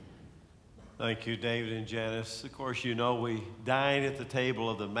Thank you, David and Janice. Of course, you know we dine at the table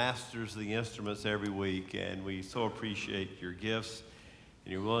of the masters of the instruments every week, and we so appreciate your gifts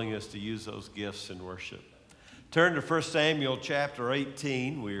and your willingness to use those gifts in worship. Turn to 1 Samuel chapter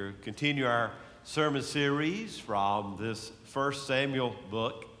 18. We're continue our sermon series from this 1 Samuel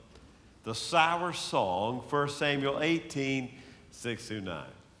book, the Sour Song, 1 Samuel 18, 6 through 9.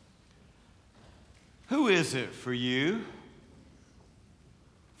 Who is it for you?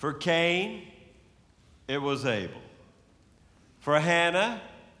 For Cain, it was Abel. For Hannah,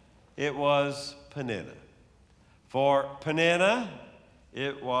 it was Peninnah. For Peninnah,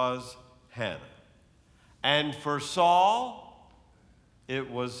 it was Hannah. And for Saul,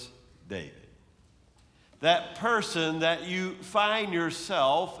 it was David. That person that you find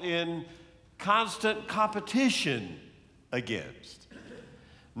yourself in constant competition against.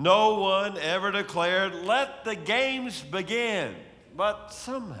 No one ever declared, "Let the games begin." But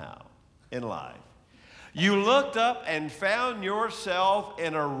somehow in life, you looked up and found yourself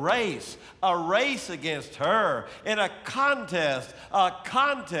in a race against her, in a contest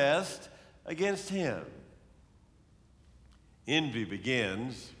against him. Envy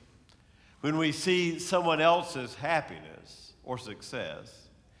begins when we see someone else's happiness or success,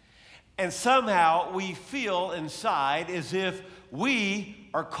 and somehow we feel inside as if we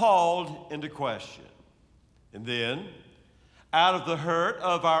are called into question. And then, out of the hurt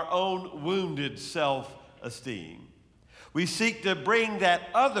of our own wounded self-esteem, we seek to bring that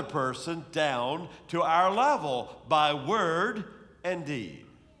other person down to our level by word and deed.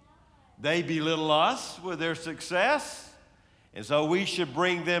 They belittle us with their success, and so we should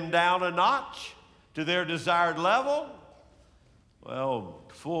bring them down a notch to their desired level. Well,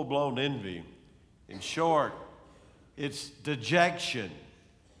 full-blown envy. In short, it's dejection,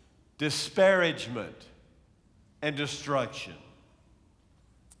 disparagement, and destruction.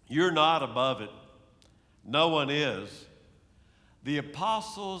 You're not above it. No one is. The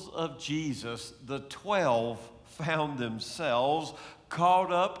apostles of Jesus, the 12, found themselves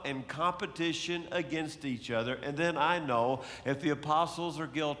caught up in competition against each other. And then I know if the apostles are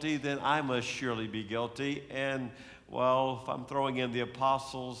guilty, then I must surely be guilty. And, well, if I'm throwing in the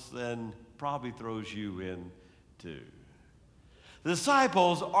apostles, then probably throws you in too. The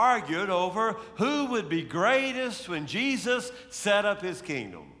disciples argued over who would be greatest when Jesus set up his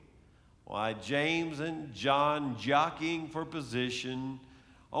kingdom. Why, James and John jockeying for position.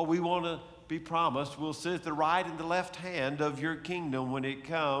 Oh, we want to be promised we'll sit at the right and the left hand of your kingdom when it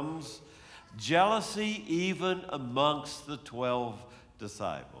comes. Jealousy even amongst the 12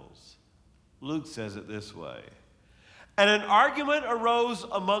 disciples. Luke says it this way. And an argument arose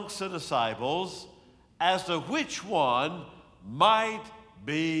amongst the disciples as to which one might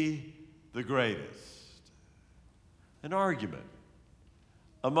be the greatest. An argument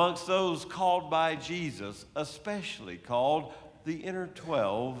amongst those called by Jesus, especially called the inner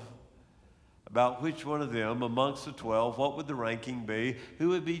 12, about which one of them amongst the 12, what would the ranking be, who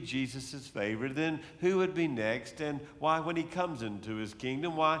would be Jesus' favorite, then who would be next, and why when he comes into his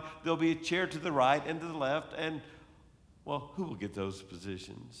kingdom, why there'll be a chair to the right and to the left, and, well, who will get those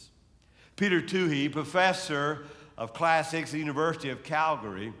positions? Peter Toohey, professor of classics at the University of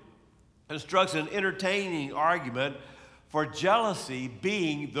Calgary, constructs an entertaining argument for jealousy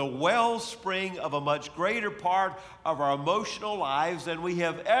being the wellspring of a much greater part of our emotional lives than we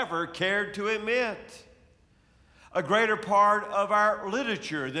have ever cared to admit. A greater part of our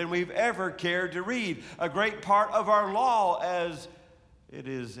literature than we've ever cared to read. A great part of our law as it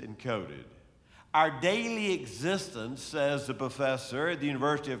is encoded. Our daily existence, says the professor at the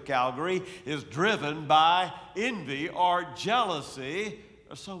University of Calgary, is driven by envy or jealousy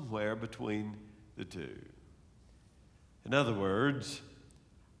or somewhere between the two. In other words,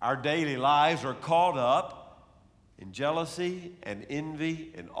 our daily lives are caught up in jealousy and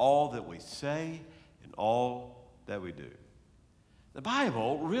envy in all that we say and all that we do. The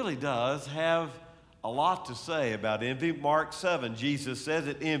Bible really does have a lot to say about envy. Mark 7, Jesus says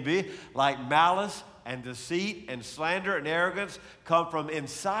that envy, like malice and deceit and slander and arrogance, come from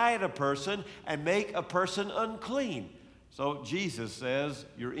inside a person and make a person unclean. So Jesus says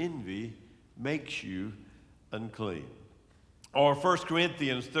your envy makes you unclean. Or 1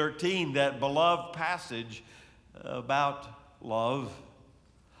 Corinthians 13, that beloved passage about love.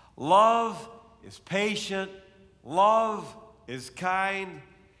 Love is patient. Love is kind.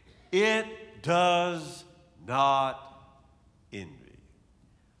 It does not envy.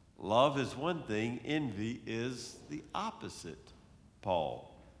 Love is one thing. Envy is the opposite,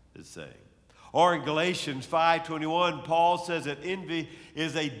 Paul is saying. Or in Galatians 5:21, Paul says that envy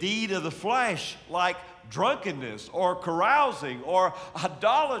is a deed of the flesh, like drunkenness or carousing or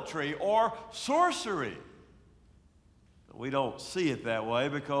idolatry or sorcery. We don't see it that way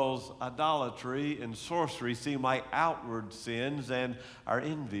because idolatry and sorcery seem like outward sins, and our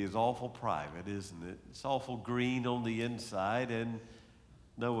envy is awful private, isn't it? It's awful green on the inside, and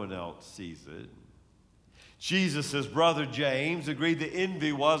no one else sees it. Jesus' brother James agreed that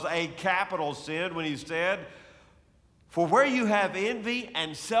envy was a capital sin when he said, "For where you have envy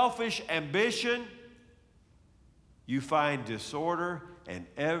and selfish ambition, you find disorder and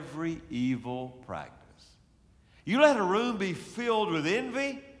every evil practice." You let a room be filled with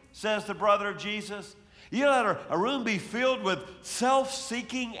envy, says the brother of Jesus. You let a room be filled with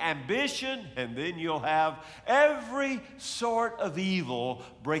self-seeking ambition, and then you'll have every sort of evil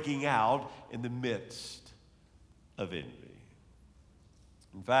breaking out in the midst of envy.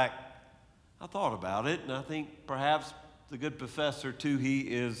 In fact, I thought about it, and I think perhaps the good professor Toohey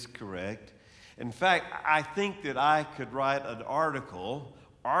is correct. In fact, I think that I could write an article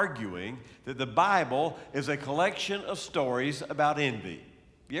arguing that the Bible is a collection of stories about envy.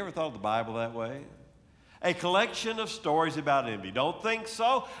 You ever thought of the Bible that way? A collection of stories about envy. Don't think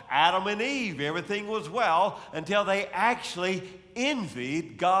so. Adam and Eve, everything was well until they actually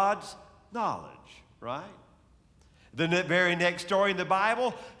envied God's knowledge, right? The very next story in the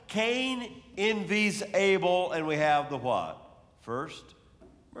Bible, Cain envies Abel, and we have the what? First,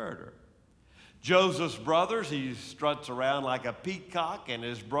 murder. Joseph's brothers, he struts around like a peacock, and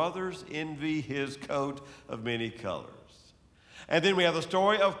his brothers envy his coat of many colors. And then we have the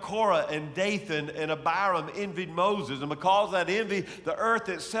story of Korah and Dathan and Abiram envied Moses, and because of that envy, the earth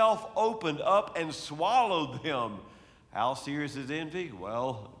itself opened up and swallowed them. How serious is envy?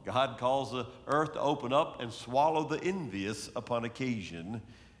 Well, God calls the earth to open up and swallow the envious upon occasion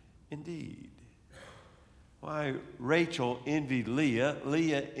indeed. Why, Rachel envied Leah,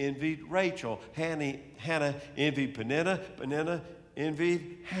 Leah envied Rachel, Hannah envied Peninnah, Peninnah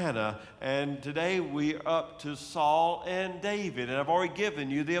envied Hannah. And today we are up to Saul and David. And I've already given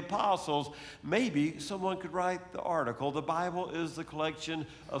you the apostles. Maybe someone could write the article. The Bible is the collection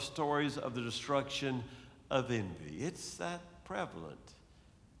of stories of the destruction of envy. It's that prevalent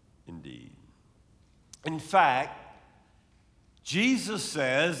indeed. In fact, Jesus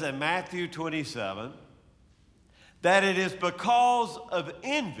says in Matthew 27, that it is because of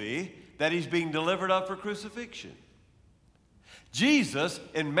envy that he's being delivered up for crucifixion. Jesus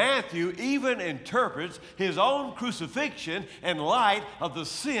in Matthew even interprets his own crucifixion in light of the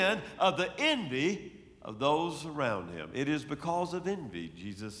sin of the envy of those around him. It is because of envy,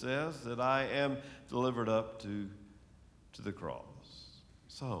 Jesus says, that I am delivered up to the cross.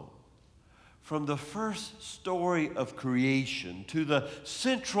 So, from the first story of creation to the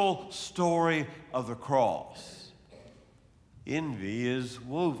central story of the cross, envy is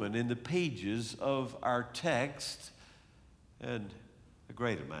woven in the pages of our text, and a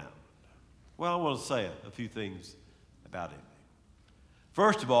great amount. Well, I want to say a few things about envy.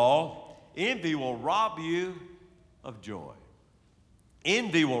 First of all, envy will rob you of joy.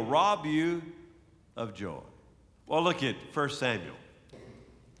 Envy will rob you of joy. Well, look at 1 Samuel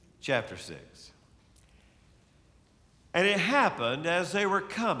chapter 6. And it happened as they were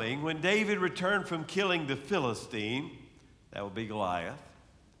coming, when David returned from killing the Philistine, that would be Goliath,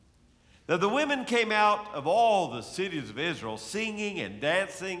 that the women came out of all the cities of Israel singing and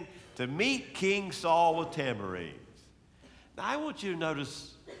dancing to meet King Saul with tambourines. Now, I want you to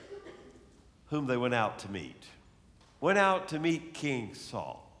notice whom they went out to meet. Went out to meet King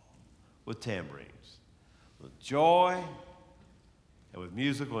Saul with tambourines, with joy, and with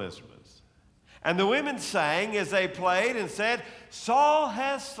musical instruments. And the women sang as they played and said, Saul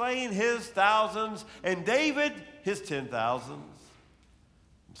has slain his thousands, and David his 10,000s.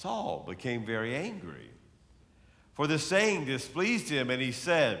 Saul became very angry, for the saying displeased him, and he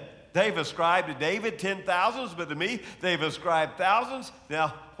said, they've ascribed to David 10,000s, but to me they've ascribed thousands.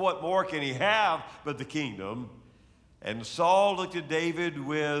 Now what more can he have but the kingdom? And Saul looked at David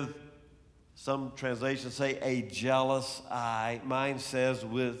with, some translations say, a jealous eye. Mine says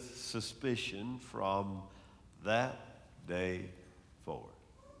with suspicion from that day forward.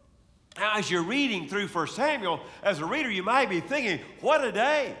 Now, as you're reading through 1 Samuel, as a reader, you might be thinking, what a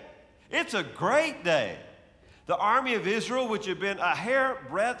day. It's a great day. The army of Israel, which had been a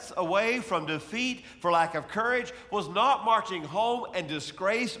hairbreadth away from defeat for lack of courage, was not marching home in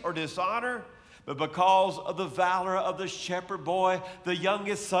disgrace or dishonor, but because of the valor of the shepherd boy, the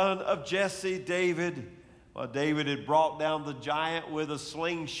youngest son of Jesse, David. Well, David had brought down the giant with a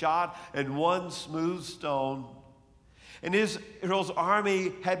slingshot and one smooth stone. And Israel's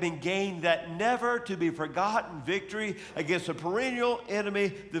army had been gained that never to be forgotten victory against a perennial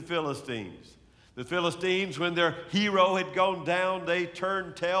enemy, the Philistines. The The Philistines, when their hero had gone down, they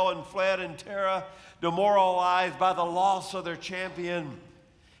turned tail and fled in terror, demoralized by the loss of their champion.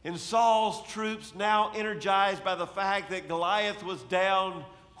 And Saul's troops, now energized by the fact that Goliath was down,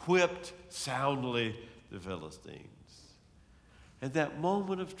 whipped soundly the Philistines. At that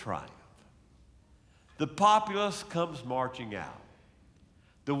moment of triumph, the populace comes marching out.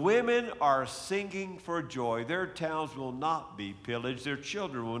 The women are singing for joy. Their towns will not be pillaged. Their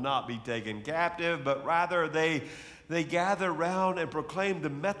children will not be taken captive, but rather they gather round and proclaim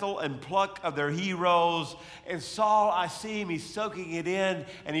the mettle and pluck of their heroes. And Saul, I see him, he's soaking it in,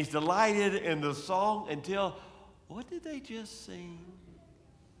 and he's delighted in the song until, what did they just sing?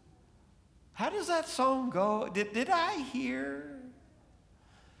 How does that song go? Did I hear?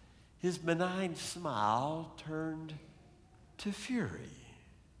 His benign smile turned to fury.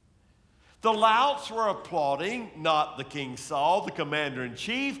 The louts were applauding, not the King Saul, the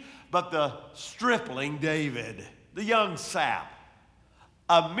commander-in-chief, but the stripling David, the young sap.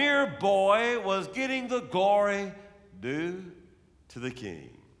 A mere boy was getting the glory due to the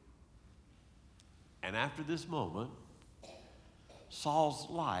king. And after this moment, Saul's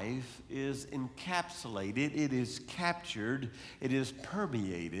life is encapsulated, it is captured, it is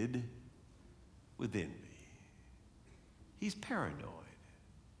permeated with envy. He's paranoid.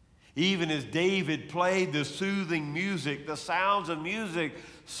 Even as David played the soothing music, the sounds of music,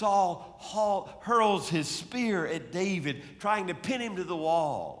 Saul hurls his spear at David, trying to pin him to the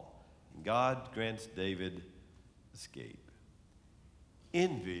wall. And God grants David escape.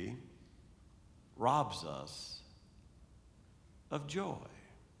 Envy robs us of joy.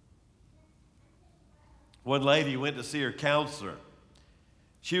 One lady went to see her counselor.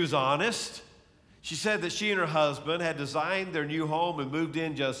 She was honest. She said that she and her husband had designed their new home and moved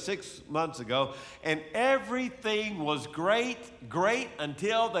in just 6 months ago, and everything was great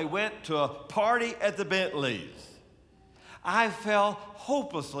until they went to a party at the Bentleys. I fell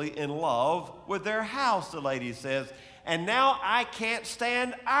hopelessly in love with their house, the lady says, and now I can't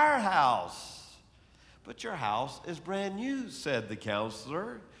stand our house. But your house is brand new, said the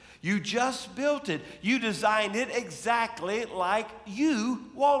counselor. You just built it. You designed it exactly like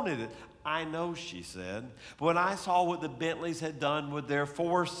you wanted it. I know, she said. But when I saw what the Bentleys had done with their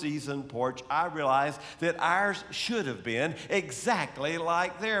four-season porch, I realized that ours should have been exactly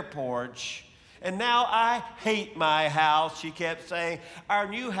like their porch. And now I hate my house, she kept saying. Our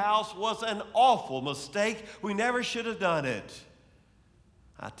new house was an awful mistake. We never should have done it.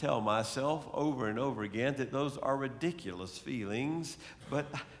 I tell myself over and over again that those are ridiculous feelings,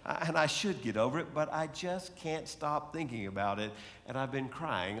 and I should get over it, but I just can't stop thinking about it, and I've been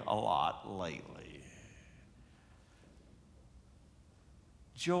crying a lot lately.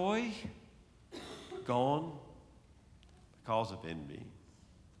 Joy gone because of envy.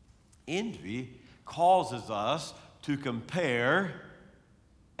 Envy causes us to compare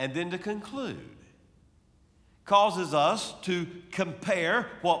and then to conclude. Causes us to compare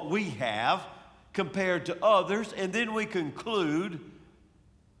what we have compared to others, and then we conclude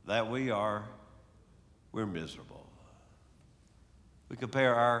that we're miserable. We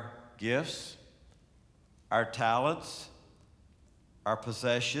compare our gifts, our talents, our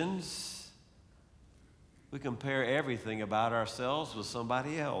possessions. We compare everything about ourselves with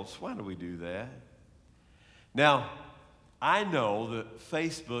somebody else. Why do we do that? Now, I know that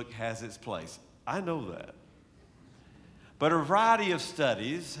Facebook has its place. I know that. But a variety of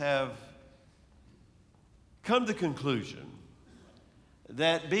studies have come to the conclusion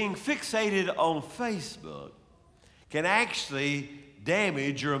that being fixated on Facebook can actually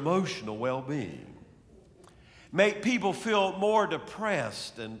damage your emotional well-being, make people feel more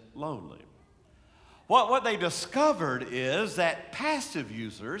depressed and lonely. What they discovered is that passive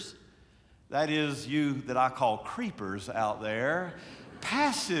users, that is you that I call creepers out there,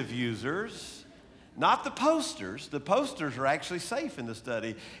 passive users, not the posters. The posters are actually safe in the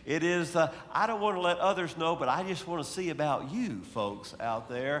study. It is, I don't want to let others know, but I just want to see about you folks out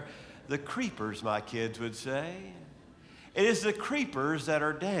there. The creepers, my kids would say. It is the creepers that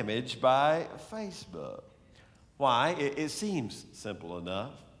are damaged by Facebook. Why? It seems simple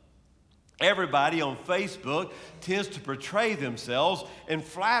enough. Everybody on Facebook tends to portray themselves in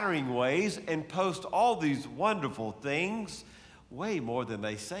flattering ways and post all these wonderful things, way more than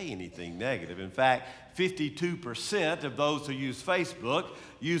they say anything negative. In fact, 52% of those who use Facebook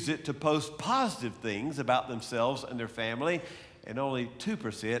use it to post positive things about themselves and their family, and only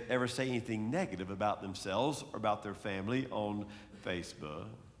 2% ever say anything negative about themselves or about their family on Facebook.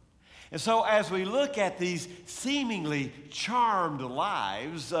 And so as we look at these seemingly charmed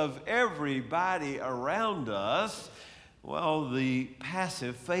lives of everybody around us, Well, the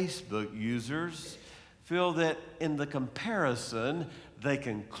passive Facebook users feel that in the comparison, they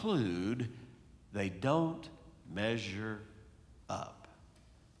conclude they don't measure up.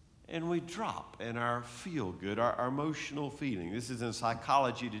 And we drop in our feel good, our emotional feeling. This is in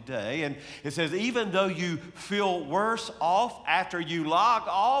Psychology Today. And it says, even though you feel worse off after you log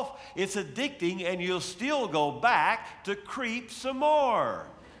off, it's addicting and you'll still go back to creep some more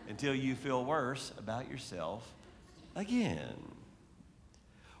until you feel worse about yourself again.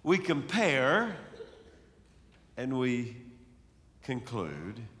 We compare and we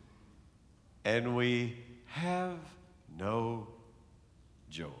conclude and we have no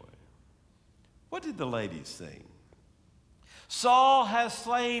joy. What did the ladies sing? Saul has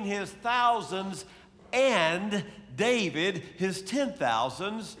slain his thousands and David his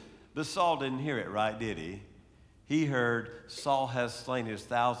 10,000s. But Saul didn't hear it right, did he? He heard Saul has slain his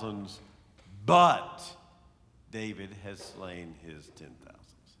thousands, but David has slain his 10,000s.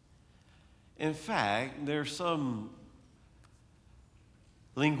 In fact, there's some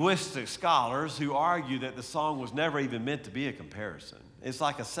linguistic scholars who argue that the song was never even meant to be a comparison. It's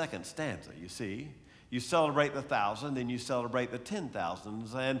like a second stanza, you see. You celebrate the 1,000, then you celebrate the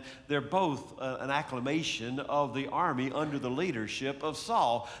 10,000s, and they're both an acclamation of the army under the leadership of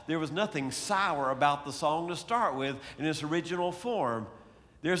Saul. There was nothing sour about the song to start with in its original form.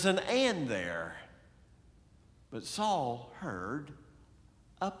 There's an and there. But Saul heard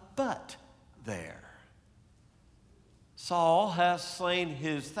a but there. Saul has slain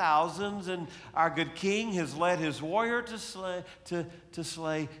his thousands, and our good king has led his warrior to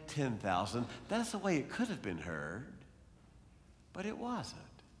slay 10,000. That's the way it could have been heard, but it wasn't.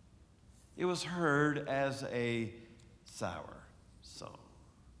 It was heard as a sour song.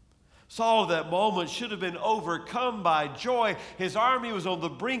 Saul at that moment should have been overcome by joy. His army was on the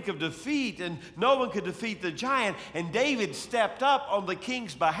brink of defeat, and no one could defeat the giant. And David stepped up on the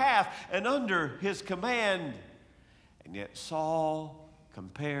king's behalf and under his command. And yet Saul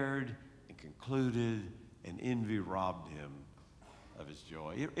compared and concluded, and envy robbed him of his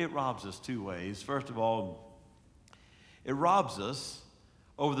joy. It robs us two ways. First of all, it robs us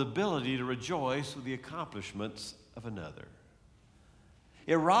over the ability to rejoice with the accomplishments of another.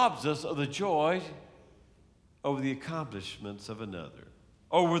 It robs us of the joy over the accomplishments of another,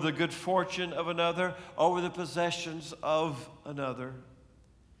 over the good fortune of another, over the possessions of another.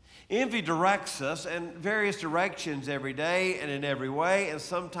 Envy directs us in various directions every day and in every way, and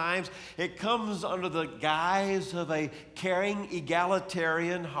sometimes it comes under the guise of a caring,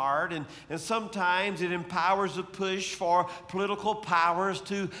 egalitarian heart, and sometimes it empowers a push for political powers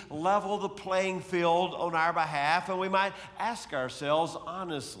to level the playing field on our behalf, and we might ask ourselves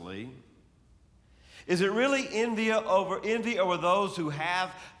honestly, is it really envy over those who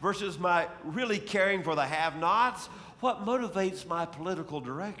have versus my really caring for the have-nots? What motivates my political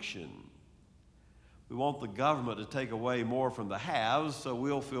direction? We want the government to take away more from the haves so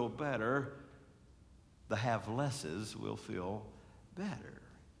we'll feel better. The have-lesses will feel better.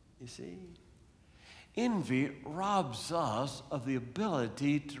 You see? Envy robs us of the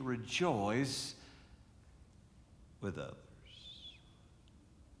ability to rejoice with others.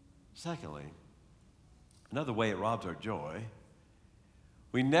 Secondly, another way it robs our joy,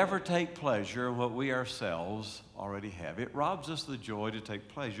 we never take pleasure in what we ourselves already have. It robs us the joy to take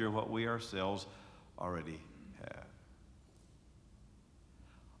pleasure in what we ourselves already have.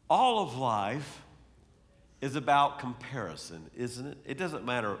 All of life is about comparison, isn't it? It doesn't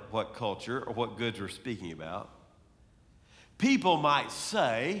matter what culture or what goods we're speaking about. People might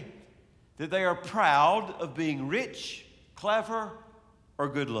say that they are proud of being rich, clever, or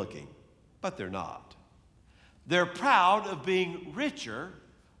good-looking, but they're not. They're proud of being richer,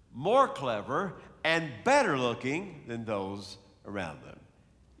 more clever, and better looking than those around them.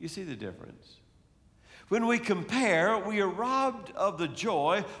 You see the difference? When we compare, we are robbed of the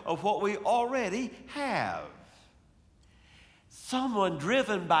joy of what we already have. Someone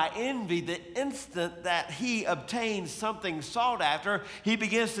driven by envy, the instant that he obtains something sought after, he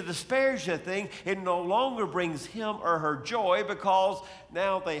begins to disparage that thing. It no longer brings him or her joy because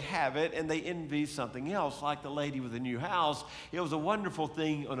now they have it and they envy something else. Like the lady with the new house, it was a wonderful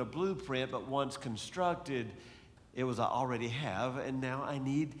thing on a blueprint, but once constructed, it was I already have, and now I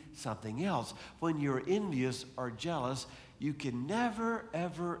need something else. When you're envious or jealous, you can never,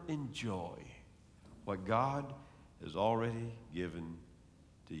 ever enjoy what God has already given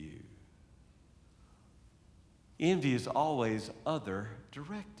to you. Envy is always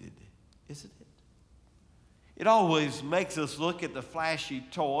other-directed, isn't it? It always makes us look at the flashy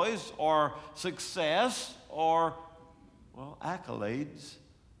toys or success or, well, accolades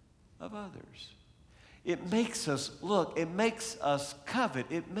of others. It makes us look, it makes us covet,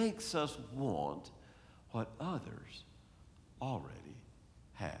 it makes us want what others already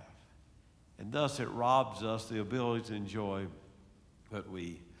have. And thus it robs us the ability to enjoy what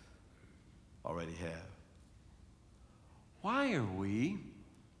we already have. Why are we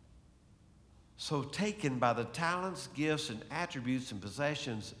so taken by the talents, gifts, and attributes and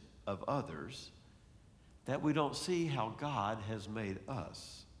possessions of others that we don't see how God has made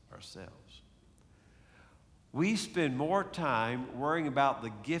us ourselves? We spend more time worrying about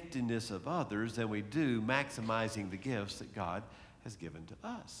the giftedness of others than we do maximizing the gifts that God has given to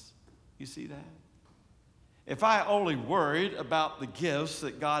us. You see that? If I only worried about the gifts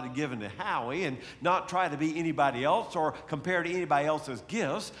that God had given to Howie and not try to be anybody else or compare to anybody else's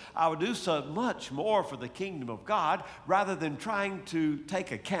gifts, I would do so much more for the kingdom of God rather than trying to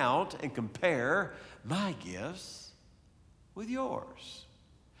take account and compare my gifts with yours.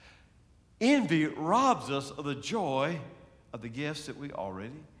 Envy robs us of the joy of the gifts that we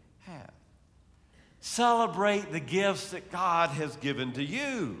already have. Celebrate the gifts that God has given to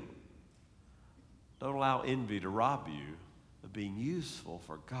you. Don't allow envy to rob you of being useful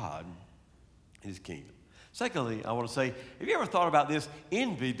for God and His kingdom. Secondly, I want to say, have you ever thought about this?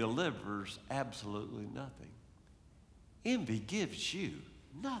 Envy delivers absolutely nothing. Envy gives you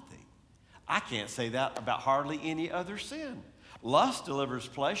nothing. I can't say that about hardly any other sin. Lust delivers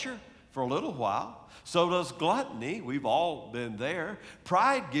pleasure for a little while. So does gluttony. We've all been there.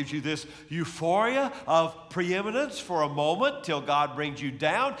 Pride gives you this euphoria of preeminence for a moment till God brings you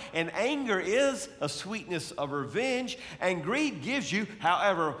down. And anger is a sweetness of revenge. And greed gives you,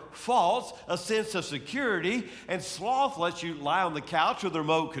 however false, a sense of security. And sloth lets you lie on the couch with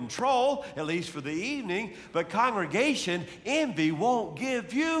remote control, at least for the evening. But congregation, envy won't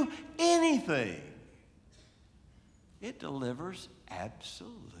give you anything. It delivers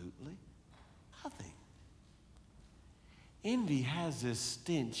absolutely nothing. Envy has this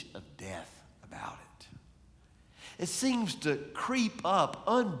stench of death about it. It seems to creep up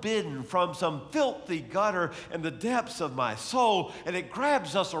unbidden from some filthy gutter in the depths of my soul, and it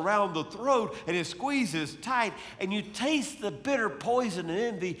grabs us around the throat, and it squeezes tight, and you taste the bitter poison of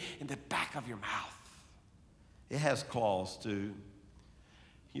envy in the back of your mouth. It has claws too.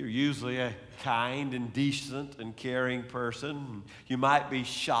 You're usually a kind and decent and caring person. You might be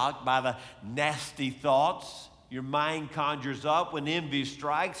shocked by the nasty thoughts your mind conjures up when envy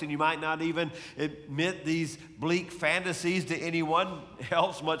strikes, and you might not even admit these bleak fantasies to anyone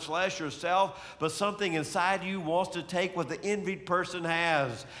else, much less yourself, but something inside you wants to take what the envied person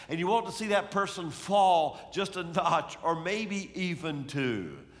has, and you want to see that person fall just a notch or maybe even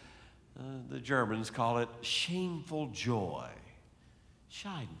two. The Germans call it shameful joy.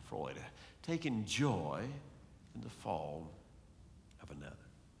 Schadenfreude, taking joy in the fall of another.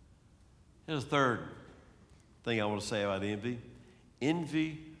 Here's the third thing I want to say about envy.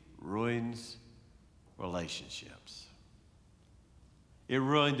 Envy ruins relationships. It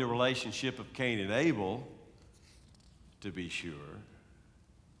ruined the relationship of Cain and Abel, to be sure.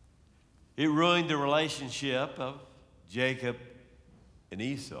 It ruined the relationship of Jacob and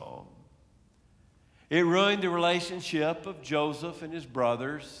Esau. It ruined the relationship of Joseph and his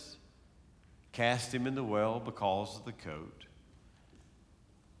brothers, cast him in the well because of the coat.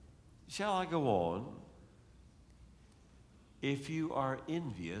 Shall I go on? If you are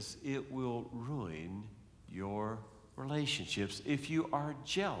envious, it will ruin your relationships. If you are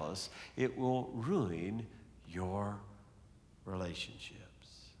jealous, it will ruin your relationships.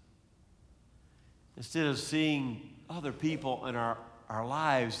 Instead of seeing other people in our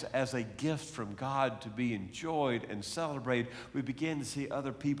lives as a gift from God to be enjoyed and celebrated, we begin to see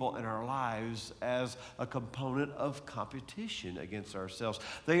other people in our lives as a component of competition against ourselves.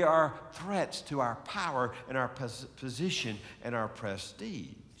 They are threats to our power and our position and our prestige.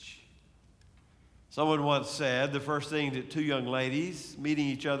 Someone once said the first thing that two young ladies meeting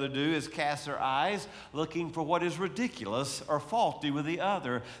each other do is cast their eyes looking for what is ridiculous or faulty with the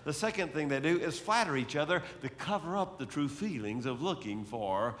other. The second thing they do is flatter each other to cover up the true feelings of looking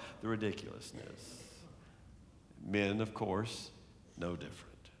for the ridiculousness. Men, of course, no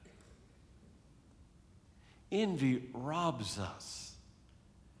different. Envy robs us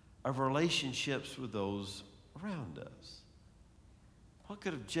of relationships with those around us. What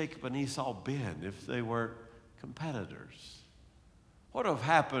could have Jacob and Esau been if they weren't competitors? What would have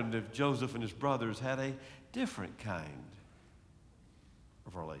happened if Joseph and his brothers had a different kind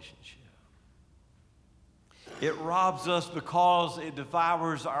of relationship? It robs us because it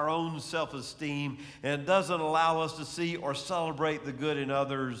devours our own self-esteem and doesn't allow us to see or celebrate the good in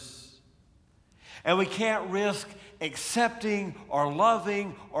others. And we can't risk accepting or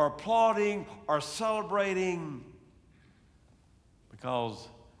loving or applauding or celebrating because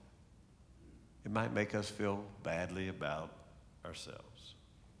it might make us feel badly about ourselves.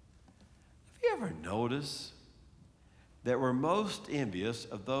 Have you ever noticed that we're most envious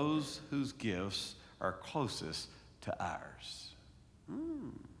of those whose gifts are closest to ours?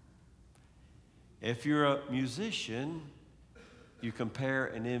 If you're a musician, you compare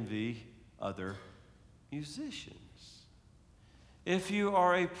and envy other musicians. If you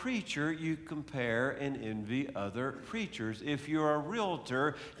are a preacher, you compare and envy other preachers. If you're a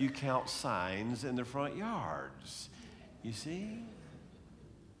realtor, you count signs in the front yards. You see?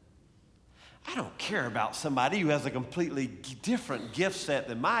 I don't care about somebody who has a completely different gift set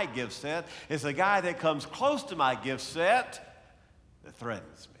than my gift set. It's a guy that comes close to my gift set that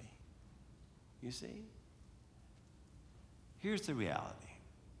threatens me. You see? Here's the reality.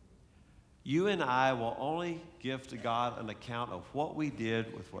 You and I will only give to God an account of what we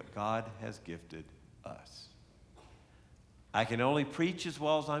did with what God has gifted us. I can only preach as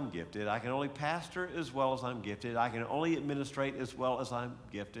well as I'm gifted. I can only pastor as well as I'm gifted. I can only administrate as well as I'm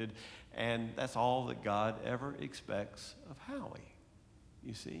gifted. And that's all that God ever expects of Howie.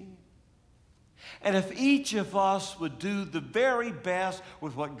 You see? And if each of us would do the very best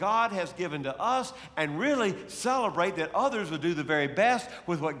with what God has given to us and really celebrate that others would do the very best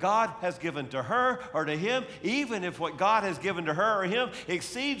with what God has given to her or to him, even if what God has given to her or him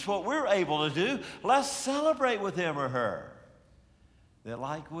exceeds what we're able to do, let's celebrate with him or her. That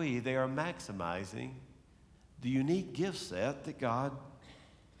like they are maximizing the unique gift set that God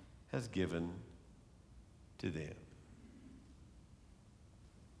has given to them.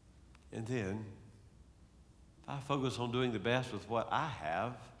 And then, if I focus on doing the best with what I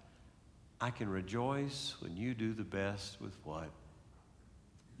have, I can rejoice when you do the best with what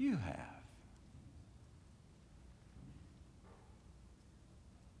you have.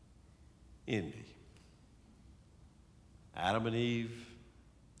 Envy. Adam and Eve,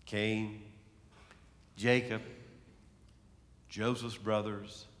 Cain, Jacob, Joseph's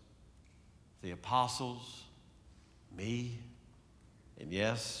brothers, the apostles, me, and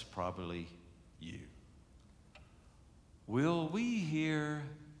yes, probably you. Will we hear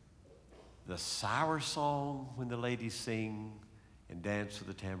the sour song when the ladies sing and dance with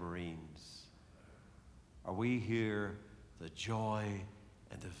the tambourines? Or we hear the joy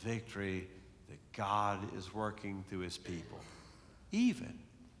and the victory that God is working through his people, even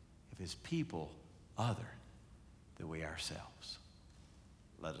if his people other than we ourselves?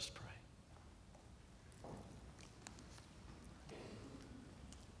 Let us pray.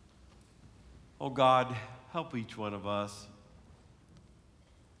 Oh God, help each one of us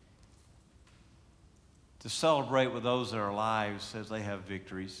to celebrate with those in our lives as they have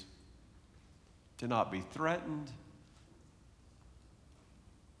victories, to not be threatened,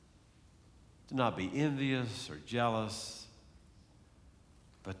 to not be envious or jealous,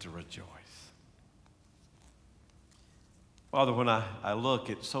 but to rejoice. Father, when I look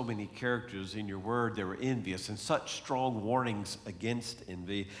at so many characters in your word that were envious and such strong warnings against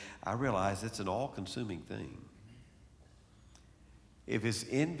envy, I realize it's an all-consuming thing. If it's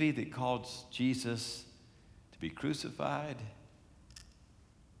envy that caused Jesus to be crucified,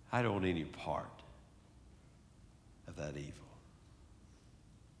 I don't want any part of that evil.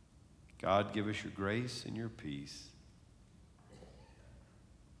 God, give us your grace and your peace.